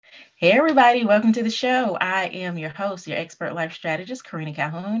Hey, everybody, welcome to the show. I am your host, your expert life strategist, Karina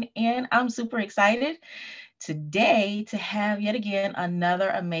Calhoun, and I'm super excited today to have yet again another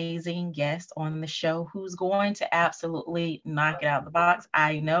amazing guest on the show who's going to absolutely knock it out of the box.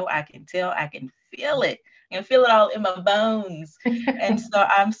 I know, I can tell, I can feel it. I can feel it all in my bones. And so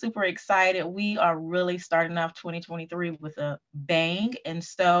I'm super excited. We are really starting off 2023 with a bang. And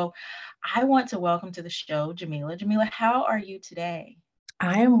so I want to welcome to the show Jamila. Jamila, how are you today?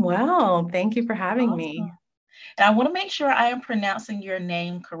 I am well. Thank you for having me. Awesome. And I want to make sure I am pronouncing your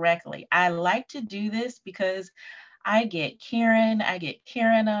name correctly. I like to do this because I get Karen, I get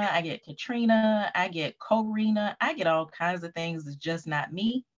Karina, I get Katrina, I get Corina, I get all kinds of things that's just not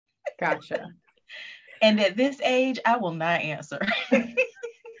me. Gotcha. And at this age, I will not answer.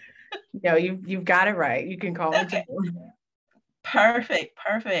 No, you've got it right. You can call me Okay. Jamila. Perfect,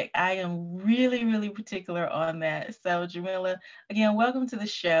 perfect. I am really, really particular on that. So, Jamila, again, welcome to the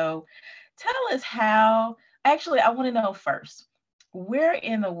show. Tell us actually, I want to know first, where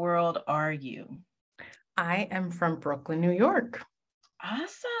in the world are you? I am from Brooklyn, New York.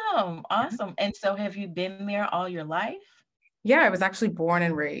 Awesome, awesome. And so have you been there all your life? Yeah, I was actually born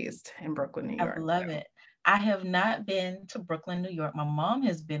and raised in Brooklyn, New I York. love it. I have not been to Brooklyn, New York. My mom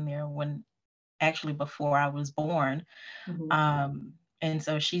has been there actually before I was born. Mhm. And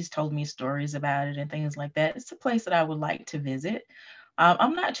so she's told me stories about it and things like that. It's a place that I would like to visit.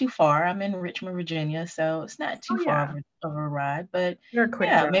 I'm not too far. I'm in Richmond, Virginia, so it's not Oh too far yeah, of a ride. But you're a quick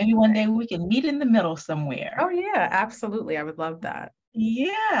yeah, drive maybe one away. day we can meet in the middle somewhere. Oh yeah, absolutely. I would love that.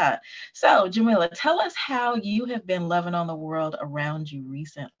 Yeah. So, Jamila, tell us how you have been loving on the world around you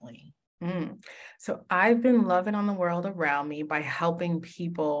recently. Mm. So I've been loving on the world around me by helping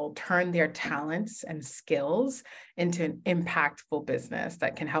people turn their talents and skills into an impactful business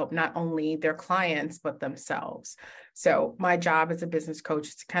that can help not only their clients, but themselves. So my job as a business coach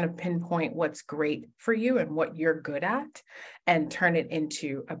is to kind of pinpoint what's great for you and what you're good at and turn it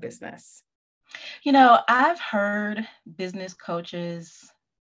into a business. I've heard business coaches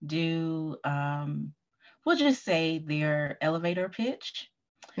do, we'll just say their elevator pitch.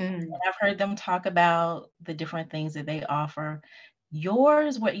 And Mm. I've heard them talk about the different things that they offer.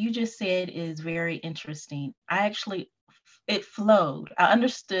 Yours, what you just said is very interesting. It flowed. I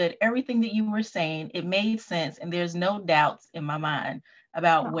understood everything that you were saying. It made sense, and there's no doubts in my mind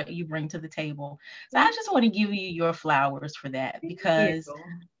about Oh, what you bring to the table. So I thank just want to give you your flowers for that thank you. because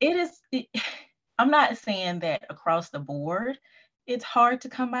it is. It, I'm not saying that across the board, it's hard to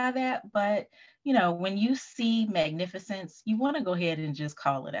come by that, but when you see magnificence, you want to go ahead and just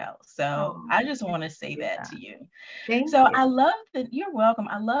call it out. So Oh, I just I want to say appreciate that that. to you. Thank So you. you're welcome.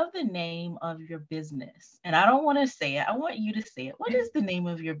 I love the name of your business. And I don't want to say it. I want you to say it. What is the name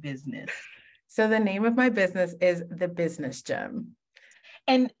of your business? So the name of my business is The Business Gym.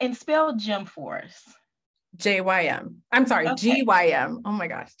 And spell Jim for us. JYM. I'm sorry, Okay. GYM. Oh my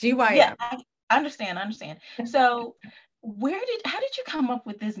gosh, Yeah, GYM. I understand. I understand. So how did you come up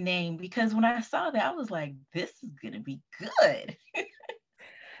with this name? Because when I saw that, I was like, this is gonna be good.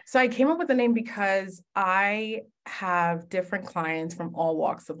 So I came up with the name because I have different clients from all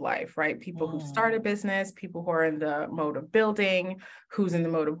walks of life, right? People who start a Mm, business, people who are in the mode of building, who's in the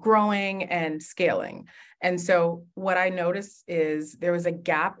mode of growing and scaling. And so what I noticed is there was a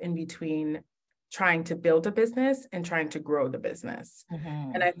gap in between trying to build a business and trying to grow the business.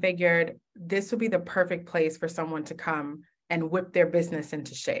 And mhm. I figured this would be the perfect place for someone to come and whip their business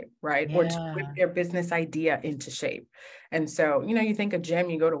into shape, right? Or to whip Yeah. their business idea into shape. And so, you think a gym,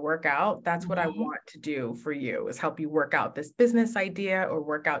 you go to work out. That's what I Mhm. want to do for you is help you work out this business idea or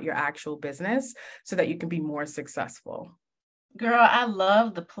work out your actual business so that you can be more successful. Girl, I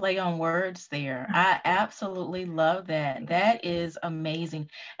love the play on words there. I absolutely love that. That is amazing.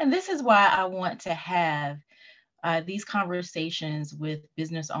 And this is why I want to have these conversations with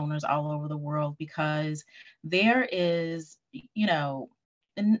business owners all over the world because there is,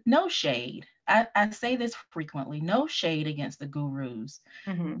 no shade. I say this frequently, no shade against the gurus.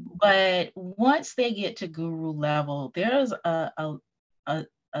 Mhm. But once they get to guru level, there's a,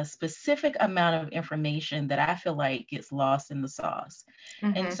 a specific amount of information that I feel like gets lost in the sauce.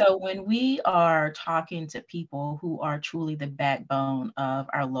 And Mhm. so when we are talking to people who are truly the backbone of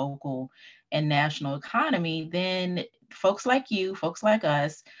our local and national economy, then folks like you, folks like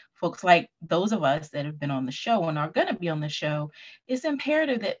us, folks like those of us that have been on the show and are going to be on the show, it's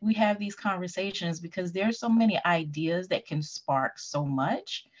imperative that we have these conversations because there's so many ideas that can spark so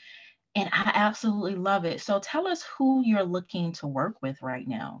much. And I absolutely love it. So tell us who you're looking to work with right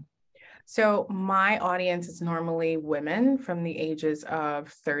now. So my audience is normally women from the ages of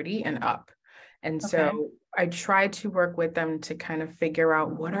 30 and up. And Okay. so I try to work with them to kind of figure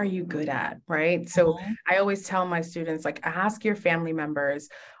out, what are you good at, right? So Mhm. I always tell my students, like, ask your family members,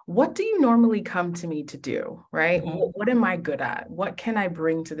 what do you normally come to me to do, right? Mhm. What am I good at? What can I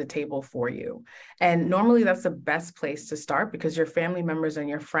bring to the table for you? And normally that's the best place to start, because your family members and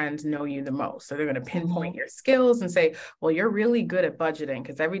your friends know you the most. So they're going to pinpoint Mhm. your skills and say, well, you're really good at budgeting,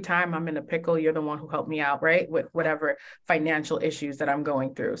 because every time I'm in a pickle, you're the one who helped me out, right? With whatever financial issues that I'm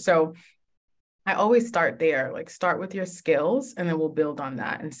going through. So I always start there, like, start with your skills, and then we'll build on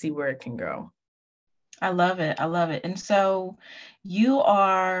that and see where it can go. I love it. I love it. And so you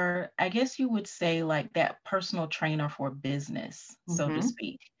are, I guess you would say, like that personal trainer for business, so to Mhm.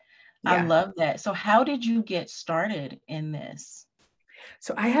 speak. I Yeah. love that. So how did you get started in this?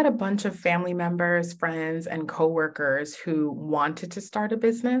 So I had a bunch of family members, friends, and coworkers who wanted to start a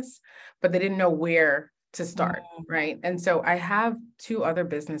business, but they didn't know where to start. Mm, Right. And so I have two other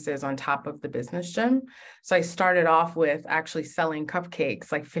businesses on top of the business gym. So I started off with actually selling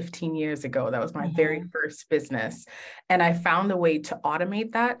cupcakes like 15 years ago. That was my very mhm, first business. And I found a way to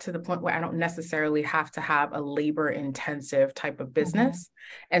automate that to the point where I don't necessarily have to have a labor intensive type of mhm, business.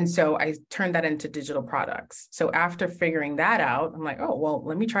 And so I turned that into digital products. So after figuring that out, I'm like, oh, well,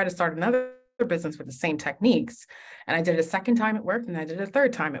 let me try to start another business with the same techniques. And I did it a second time, it worked, and I did it a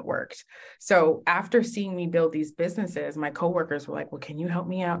third time, it worked. So after seeing me build these businesses, my coworkers were like, well, can you help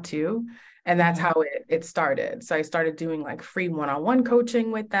me out too? And that's mhm. how it started. So I started doing like free one-on-one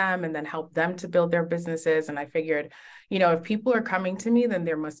coaching with them, and then help them to build their businesses. And I figured, if people are coming to me, then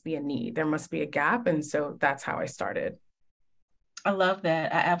there must be a need, there must be a gap. And so that's how I started. I love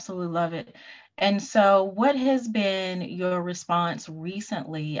that. I absolutely love it. And so, what has been your response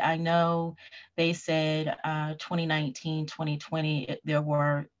recently? I know they said 2019, 2020, there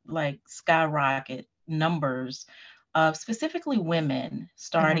were like skyrocket numbers of specifically women Mhm.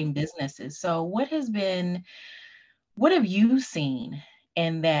 starting businesses. So, what have you seen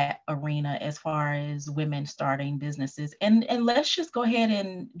in that arena as far as women starting businesses? And let's just go ahead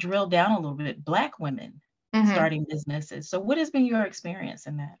and drill down a little bit. Black women Mhm. starting businesses. So what has been your experience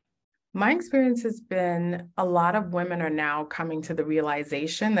in that? My experience has been, a lot of women are now coming to the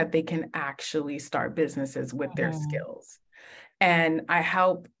realization that they can actually start businesses with their Mhm, skills. And I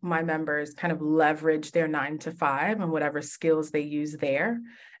help my members kind of leverage their 9 to 5 and whatever skills they use there,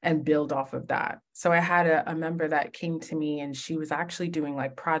 and build off of that. So I had a member that came to me, and she was actually doing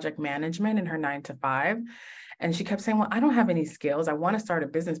like project management in her 9 to 5. And she kept saying, well, I don't have any skills. I want to start a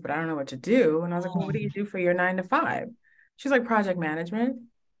business, but I don't know what to do. And I was like, well, what do you mm. do for your 9 to 5? She's like, project management.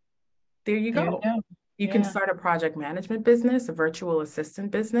 There you There you go. go. You can Yeah. start a project management business, a virtual assistant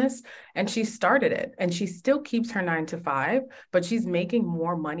business. And she started it, and she still keeps her 9 to 5, but she's making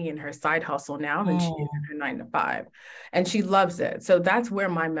more money in her side hustle now than she did Mm. in her 9 to 5. And she loves it. So that's where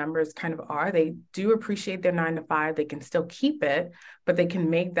my members kind of are. They do appreciate their 9 to 5. They can still keep it, but they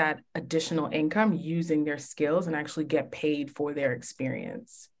can make that additional income using their skills and actually get paid for their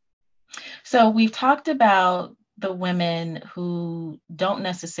experience. So we've talked about the women who don't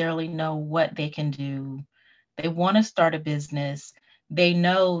necessarily know what they can do. They want to start a business. They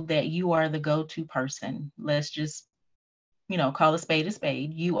know that you are the go-to person. Let's just, call a spade a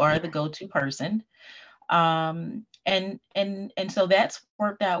spade. You are the go-to person. And so that's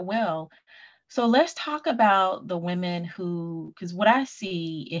worked out well. So let's talk about the women who, because what I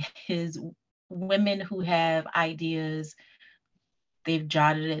see is women who have ideas, they've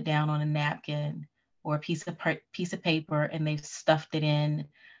jotted it down on a napkin or a piece of paper, and they've stuffed it in,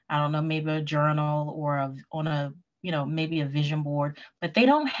 I don't know, maybe a journal or on a, maybe a vision board, but they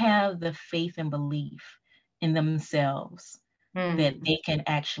don't have the faith and belief in themselves that Mm-hmm. they can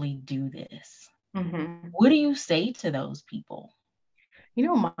actually do this. Mm-hmm. What do you say to those people?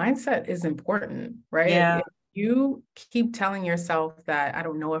 Mindset is important, right? Yeah. If you keep telling yourself that I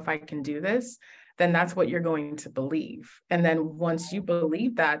don't know if I can do this, then that's what you're going to believe. And then once you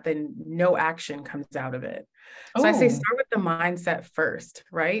believe that, then no action comes out of it. So I say Oh. start with the mindset first,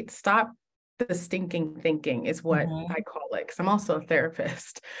 right? Stop the stinking thinking is what Mhm, I call it, because I'm also a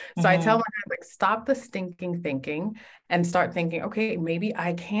therapist. So I tell my mhm. guys, like, stop the stinking thinking and start thinking, okay, maybe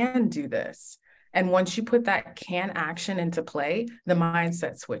I can do this. And once you put that can action into play, the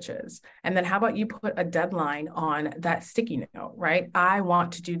mindset switches. And then how about you put a deadline on that sticky note, right? I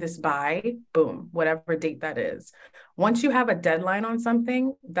want to do this by boom, whatever date that is. Once you have a deadline on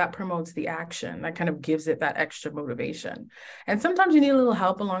something, that promotes the action. That kind of gives it that extra motivation. And sometimes you need a little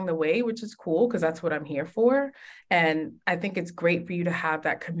help along the way, which is cool because that's what I'm here for. And I think it's great for you to have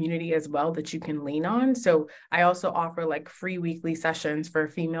that community as well that you can lean on. So I also offer like free weekly sessions for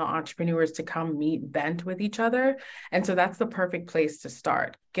female entrepreneurs to come meet, vent with each other. And so that's the perfect place to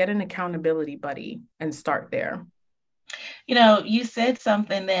start. Get an accountability buddy and start there. You know, you said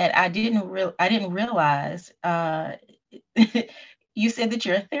something that I didn't realize. You said that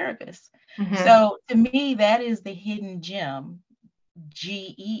you're a therapist. So to me, that is the hidden gem,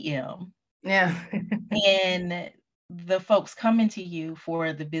 GEM. Yeah. And the folks coming to you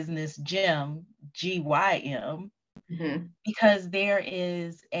for the business gem, GYM, because there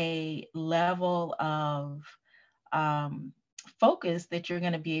is a level of focus that you're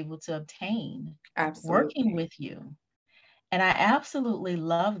going to be able to obtain working with you. And I absolutely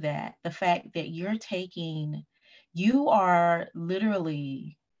love that. The fact that you are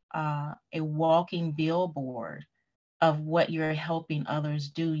literally a walking billboard of what you're helping others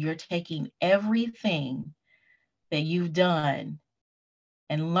do. You're taking everything that you've done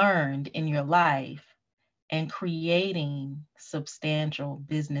and learned in your life and creating substantial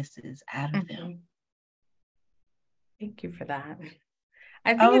businesses out of them. Thank you for that.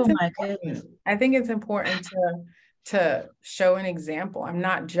 I think Oh it's my important. goodness. I think it's important to show an example. I'm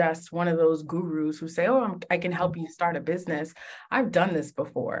not just one of those gurus who say, oh, I can help you start a business. I've done this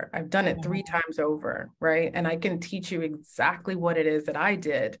before. I've done it 3 times over, right? And I can teach you exactly what it is that I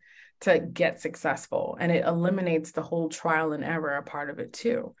did to get successful. And it eliminates the whole trial and error part of it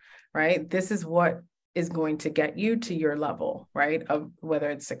too, right? This is what is going to get you to your level, right? Of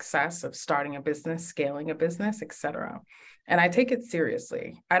whether it's success of starting a business, scaling a business, etc. And I take it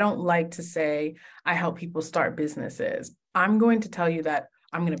seriously. I don't like to say I help people start businesses. I'm going to tell you that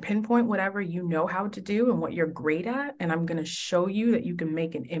I'm going to pinpoint whatever you know how to do and what you're great at. And I'm going to show you that you can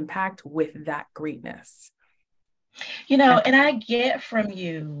make an impact with that greatness. You know, and I get from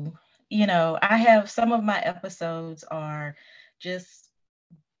you, I have some of my episodes are just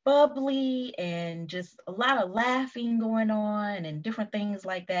bubbly and just a lot of laughing going on and different things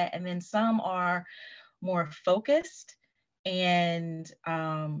like that. And then some are more focused. And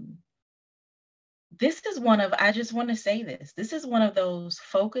I just want to say this is one of those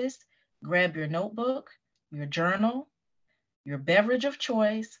focused, grab your notebook, your journal, your beverage of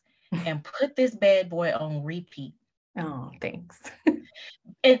choice, and put this bad boy on repeat. Oh, thanks.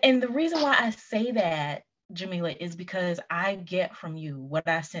 And the reason why I say that, Jamila, is because I get from you, what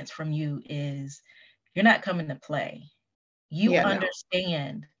I sense from you is you're not coming to play. You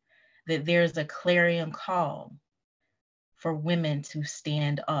understand that there's a clarion call for women to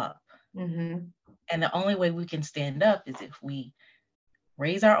stand up. And the only way we can stand up is if we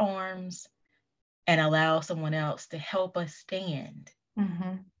raise our arms and allow someone else to help us stand.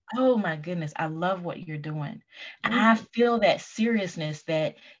 Oh my goodness, I love what you're doing. I feel that seriousness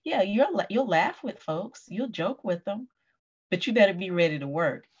that, yeah, you'll laugh with folks, you'll joke with them, but you better be ready to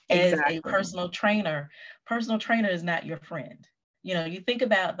work. As a personal trainer is not your friend. You think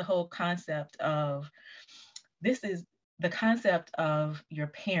about the whole concept of, this is the concept of your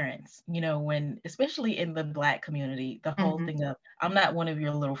parents, when, especially in the Black community, the whole thing of, I'm not one of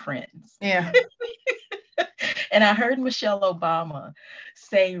your little friends. Yeah. And I heard Michelle Obama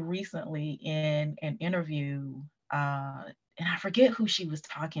say recently in an interview, and I forget who she was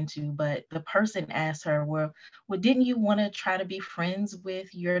talking to, but the person asked her, well, didn't you want to try to be friends with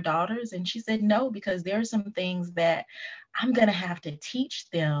your daughters? And she said, no, because there are some things that I'm going to have to teach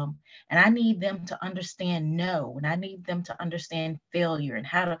them, and I need them to understand no, and I need them to understand failure and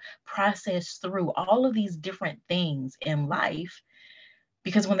how to process through all of these different things in life.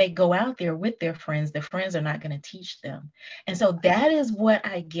 Because when they go out there with their friends are not going to teach them. And so that is what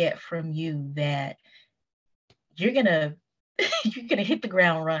I get from you, that you're going to hit the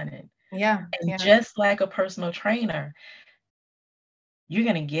ground running. Yeah. And just like a personal trainer, you're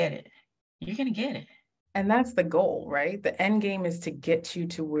going to get it. You're going to get it. And that's the goal, right? The end game is to get you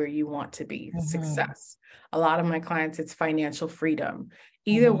to where you want to be, success. A lot of my clients, it's financial freedom.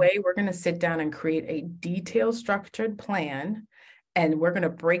 Either way, we're going to sit down and create a detailed, structured plan. And we're going to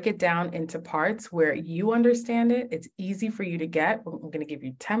break it down into parts where you understand it. It's easy for you to get. I'm going to give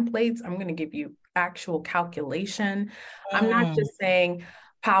you templates. I'm going to give you actual calculation. I'm not just saying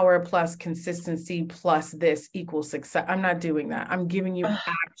power plus consistency plus this equals success. I'm not doing that. I'm giving you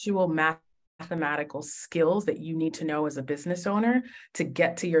actual mathematical skills that you need to know as a business owner to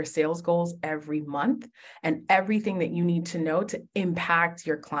get to your sales goals every month, and everything that you need to know to impact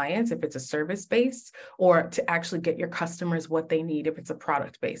your clients if it's a service-based, or to actually get your customers what they need if it's a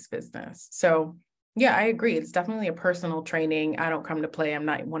product-based business. So Yeah, I agree. It's definitely a personal training. I don't come to play. I'm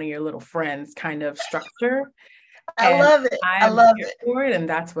not one of your little friends kind of structure. I And love it. I I'm love here it. for it. And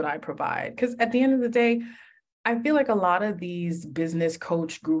that's what I provide. Because at the end of the day, I feel like a lot of these business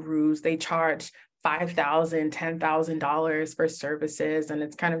coach gurus, they charge $5,000, $10,000 for services. And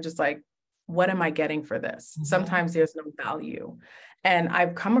it's kind of just like, what am I getting for this? Mhm. Sometimes there's no value. And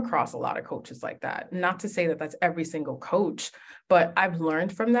I've come across a lot of coaches like that. Not to say that that's every single coach, but I've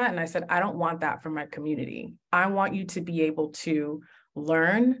learned from that. And I said, I don't want that for my community. I want you to be able to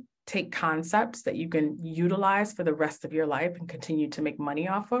learn, take concepts that you can utilize for the rest of your life and continue to make money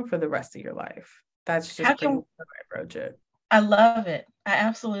off of for the rest of your life. That's How just pretty can much how I approach it. I love it. I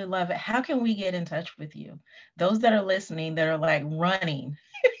absolutely love it. How can we get in touch with you? Those that are listening that are like running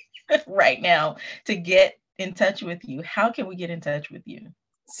right now to get in touch with you, how can we get in touch with you?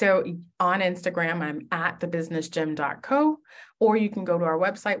 So on Instagram, I'm at thebusinessgym.co, or you can go to our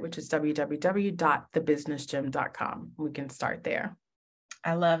website, which is www.thebusinessgym.com. We can start there.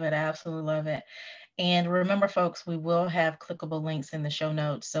 I love it. I absolutely love it. And remember, folks, we will have clickable links in the show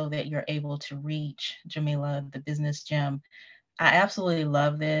notes so that you're able to reach Jamila, the Business Gym. I absolutely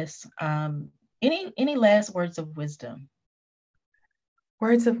love this. Any last words of wisdom?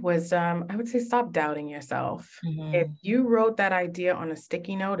 Words of wisdom, I would say stop doubting yourself. If Mhm. you wrote that idea on a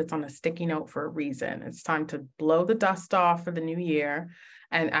sticky note, it's on a sticky note for a reason. It's time to blow the dust off for the new year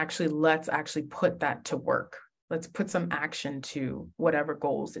and let's actually put that to work. Let's put some action to whatever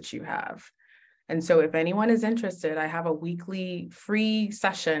goals that you have. And so if anyone is interested, I have a weekly free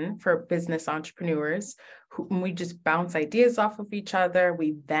session for business entrepreneurs who we just bounce ideas off of each other.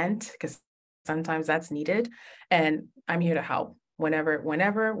 We vent because sometimes that's needed. And I'm here to help whenever,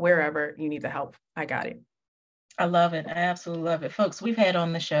 wherever you need the help. I got it. I love it. I absolutely love it. Folks, we've had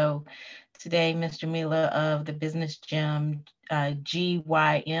on the show today Miss Jamila of the Business Gym,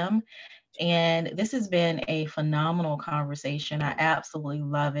 GYM. And this has been a phenomenal conversation. I absolutely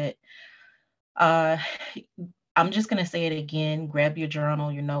love it. Uh, I'm just going to say it again. Grab your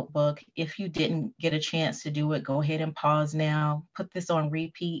journal, your notebook. If you didn't get a chance to do it, go ahead and pause now. Put this on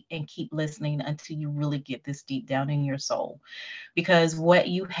repeat and keep listening until you really get this deep down in your soul. Because what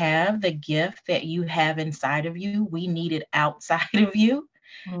you have, the gift that you have inside of you, we need it outside of you.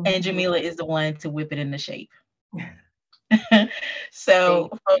 And Mhm. Jamila is the one to whip it into shape. So,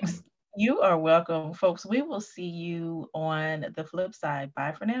 Thank you. folks, you are welcome. Folks, we will see you on the flip side.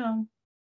 Bye for now.